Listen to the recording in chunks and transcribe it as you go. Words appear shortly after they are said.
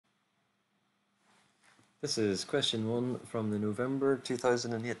This is question 1 from the November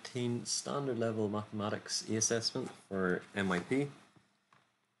 2018 Standard Level Mathematics E-Assessment for MYP.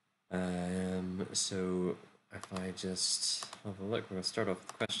 So if I just have a look, we're going to start off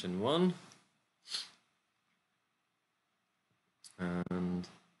with question 1. And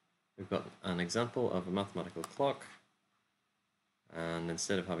we've got an example of a mathematical clock. And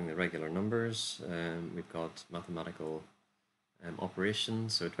instead of having the regular numbers, we've got mathematical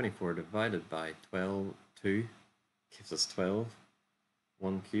operations. So 24 divided by 2 gives us 12.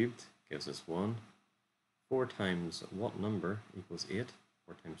 1 cubed gives us 1. 4 times what number equals 8?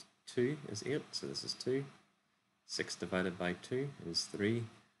 4 times 2 is 8, so this is 2. 6 divided by 2 is 3,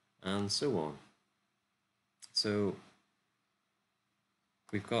 and so on. So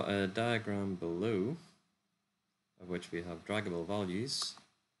we've got a diagram below of which we have draggable values,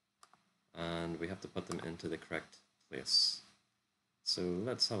 and we have to put them into the correct place. So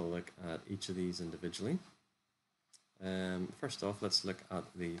let's have a look at each of these individually. First off, let's look at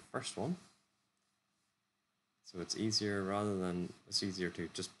the first one. So it's easier to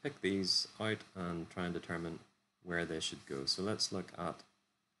just pick these out and try and determine where they should go. So let's look at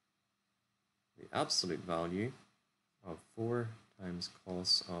the absolute value of 4 times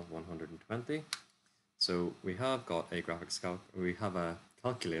cos of 120. So we have got a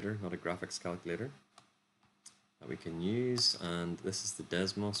calculator, not a graphics calculator, that we can use, and this is the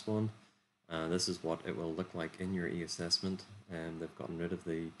Desmos one. This is what it will look like in your e-assessment. They've gotten rid of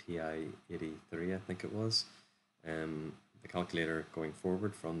the TI-83, I think it was. The calculator going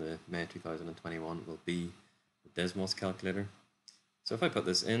forward from the May 2021 will be the Desmos calculator. So if I put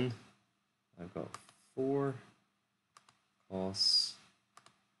this in, I've got 4 cos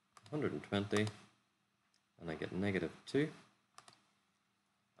 120, and I get -2.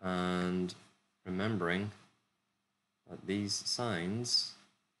 And remembering that these signs,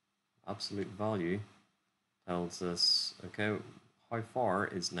 absolute value, tells us, okay, how far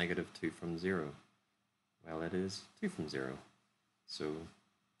is -2 from 0? Well, it is 2 from 0. So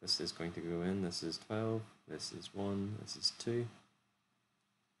this is going to go in, this is 12, this is 1, this is 2.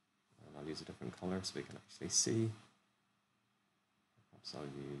 And I'll use a different color so we can actually see. Perhaps I'll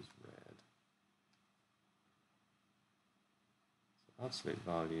use red. So absolute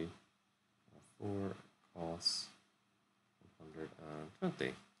value of 4 cos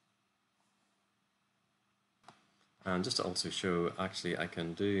 120. And just to also show, actually I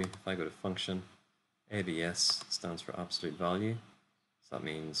can do, if I go to function, ABS stands for absolute value. So that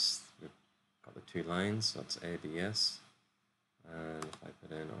means we've got the 2 lines, so that's ABS. And if I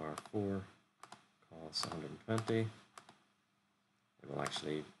put in our 4 cos 120, it will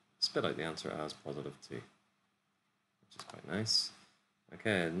actually spit out the answer as +2, which is quite nice.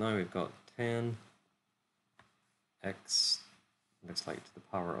 Okay, now we've got 10 x looks like to the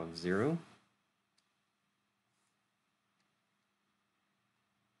power of 0.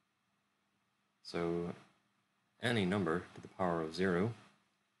 So any number to the power of 0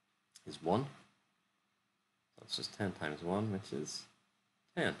 is 1. So it's just 10 times 1, which is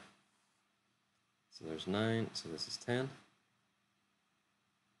 10. So there's 9, so this is 10.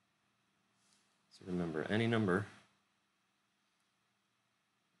 So remember, any number,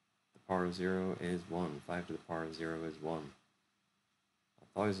 the power of 0 is 1. 5 to the power of 0 is 1.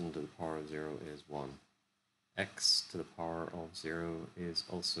 1,000 to the power of 0 is 1. X to the power of 0 is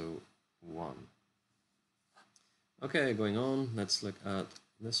also 1. Okay, going on, let's look at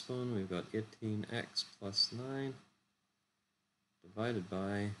this one. We've got 18x plus 9 divided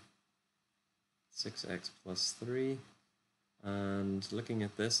by 6x plus 3. And looking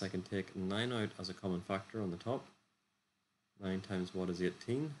at this, I can take 9 out as a common factor on the top. 9 times what is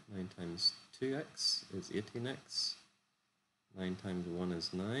 18? 9 times 2x is 18x. 9 times 1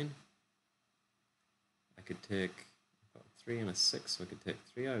 is 9. I could take 3 and a 6, so I could take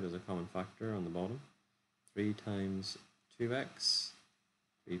 3 out as a common factor on the bottom. 3 times 2x,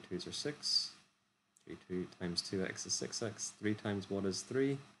 3 2s are 6. 2 times 2x is 6x. 3 times what is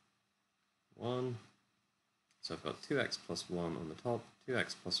 3? 1. So I've got 2x plus 1 on the top,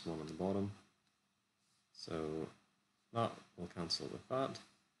 2x plus 1 on the bottom. So that will cancel with that.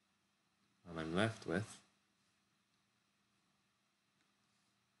 And I'm left with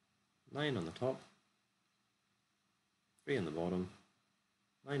 9 on the top, 3 on the bottom.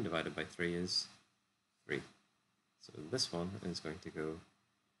 9 divided by 3 is 3. So this one is going to go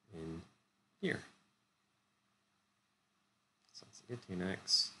in here. So that's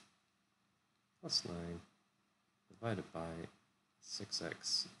 18x plus 9 divided by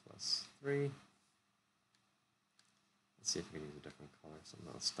 6x plus 3. Let's see if we can use a different color, something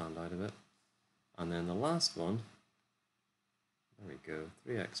that'll stand out a bit. And then the last one, there we go,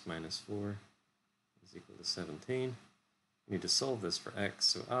 3x minus 4 is equal to 17. We need to solve this for x,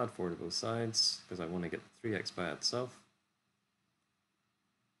 so add 4 to both sides, because I want to get 3x by itself.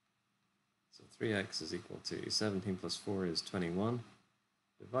 So 3x is equal to 17 plus 4 is 21.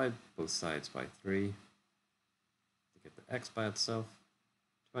 Divide both sides by 3 to get the x by itself.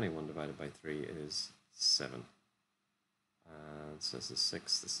 21 divided by 3 is 7. And so this is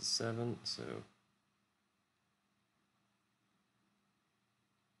 6, this is 7, so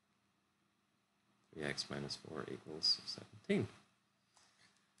x minus 4 equals 17.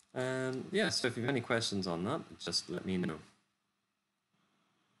 And yeah, so if you have any questions on that, just let me know.